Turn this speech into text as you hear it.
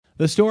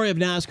The story of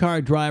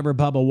NASCAR driver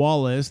Bubba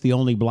Wallace, the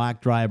only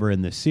black driver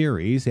in the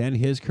series, and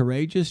his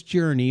courageous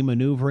journey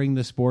maneuvering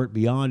the sport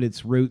beyond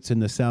its roots in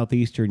the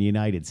southeastern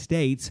United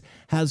States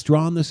has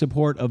drawn the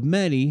support of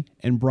many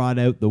and brought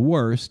out the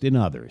worst in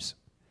others.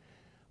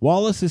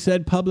 Wallace has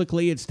said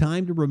publicly it's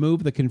time to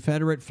remove the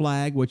Confederate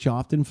flag, which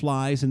often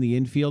flies in the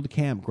infield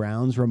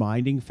campgrounds,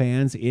 reminding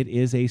fans it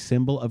is a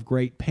symbol of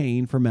great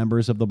pain for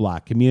members of the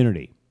black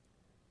community.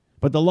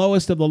 But the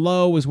lowest of the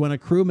low was when a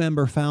crew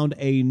member found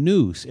a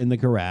noose in the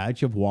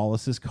garage of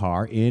Wallace's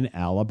car in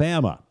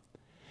Alabama.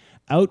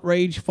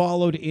 Outrage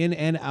followed in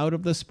and out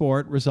of the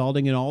sport,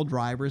 resulting in all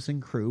drivers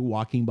and crew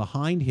walking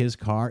behind his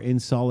car in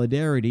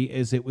solidarity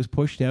as it was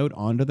pushed out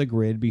onto the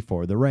grid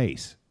before the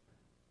race.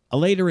 A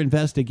later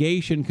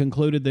investigation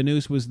concluded the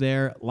noose was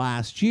there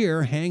last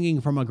year,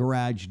 hanging from a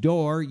garage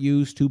door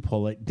used to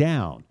pull it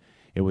down.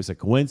 It was a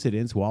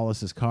coincidence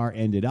Wallace's car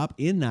ended up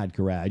in that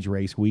garage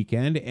race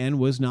weekend and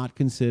was not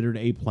considered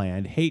a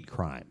planned hate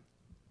crime.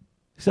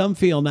 Some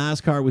feel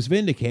NASCAR was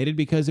vindicated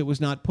because it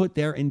was not put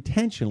there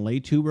intentionally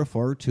to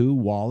refer to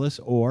Wallace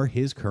or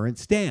his current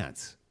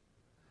stance.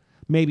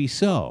 Maybe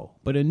so,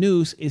 but a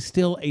noose is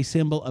still a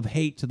symbol of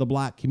hate to the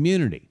black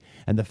community,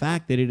 and the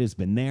fact that it has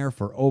been there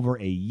for over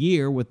a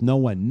year with no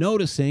one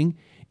noticing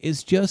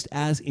is just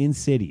as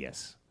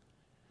insidious.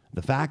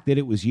 The fact that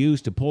it was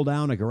used to pull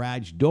down a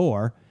garage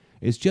door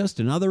is just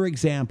another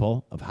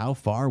example of how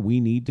far we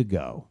need to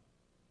go.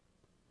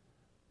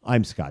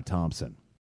 I'm Scott Thompson.